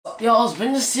Yo,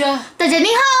 Buenos here. 大家你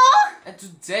好 And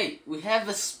today we have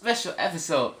a special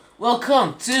episode.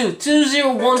 Welcome to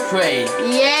 201 Parade.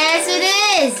 Yes, it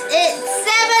is. It's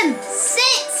 7,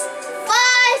 6,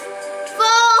 5, 4,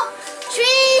 3,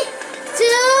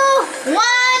 2, 1.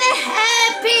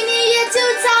 Happy New Year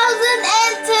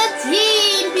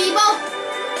 2013, people.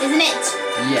 Isn't it?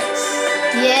 Yes.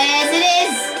 Yes, it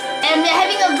is. And we're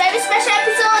having a very special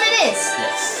episode. It is.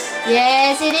 Yes.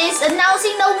 Yes, it is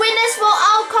announcing the winners for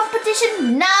our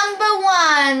competition number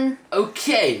 1.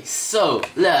 Okay, so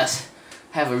let's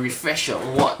have a refresher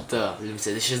on what the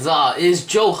limited editions are. It is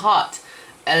Joe Hart,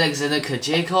 Alexander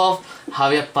Kerzhakov,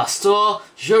 Javier Pastore,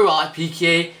 Gerard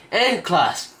Pique, and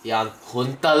class Young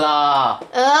Huntelaar.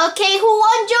 Okay, who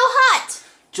won Joe Hart?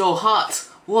 Joe Hart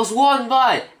was won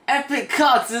by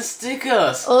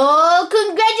Epicardsandstickers. Oh,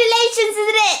 congratulations,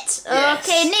 isn't it? Yes.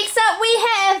 Okay, next up we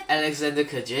have Alexander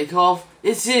Kerzhakov.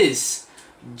 It is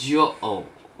Yo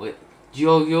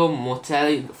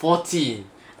Mortality 14.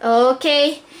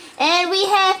 Okay, and we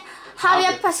have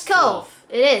Javier Pastore.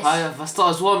 It is. Javier Pastore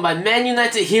is won by Man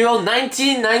United Hero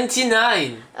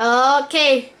 1999.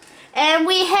 Okay, and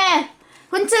we have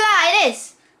Huntelaar. It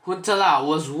is. Huntelaar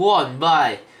was won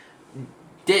by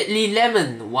Deadly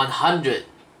Lemon 100.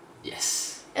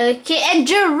 Yes. Okay, and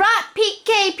Gerard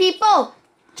Pique, people.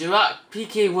 Gerard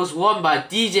Pique was won by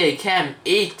DJ Cam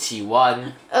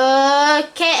 81.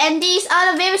 Okay, and these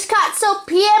are the various cards. So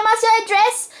PM us your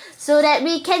address so that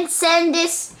we can send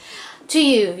this to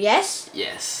you. Yes.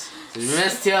 Yes. So the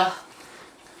rest here.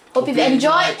 Hope you've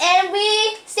enjoyed, and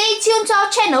we stay tuned to our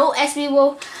channel as we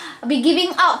will be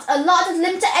giving out a lot of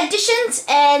limited editions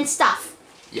and stuff.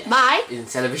 Yes. Bye. In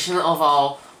celebration of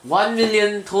our 1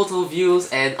 million total views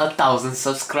and 1,000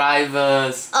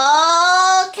 subscribers.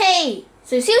 Okay.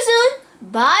 So see you soon.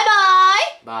 Bye bye.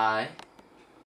 Bye.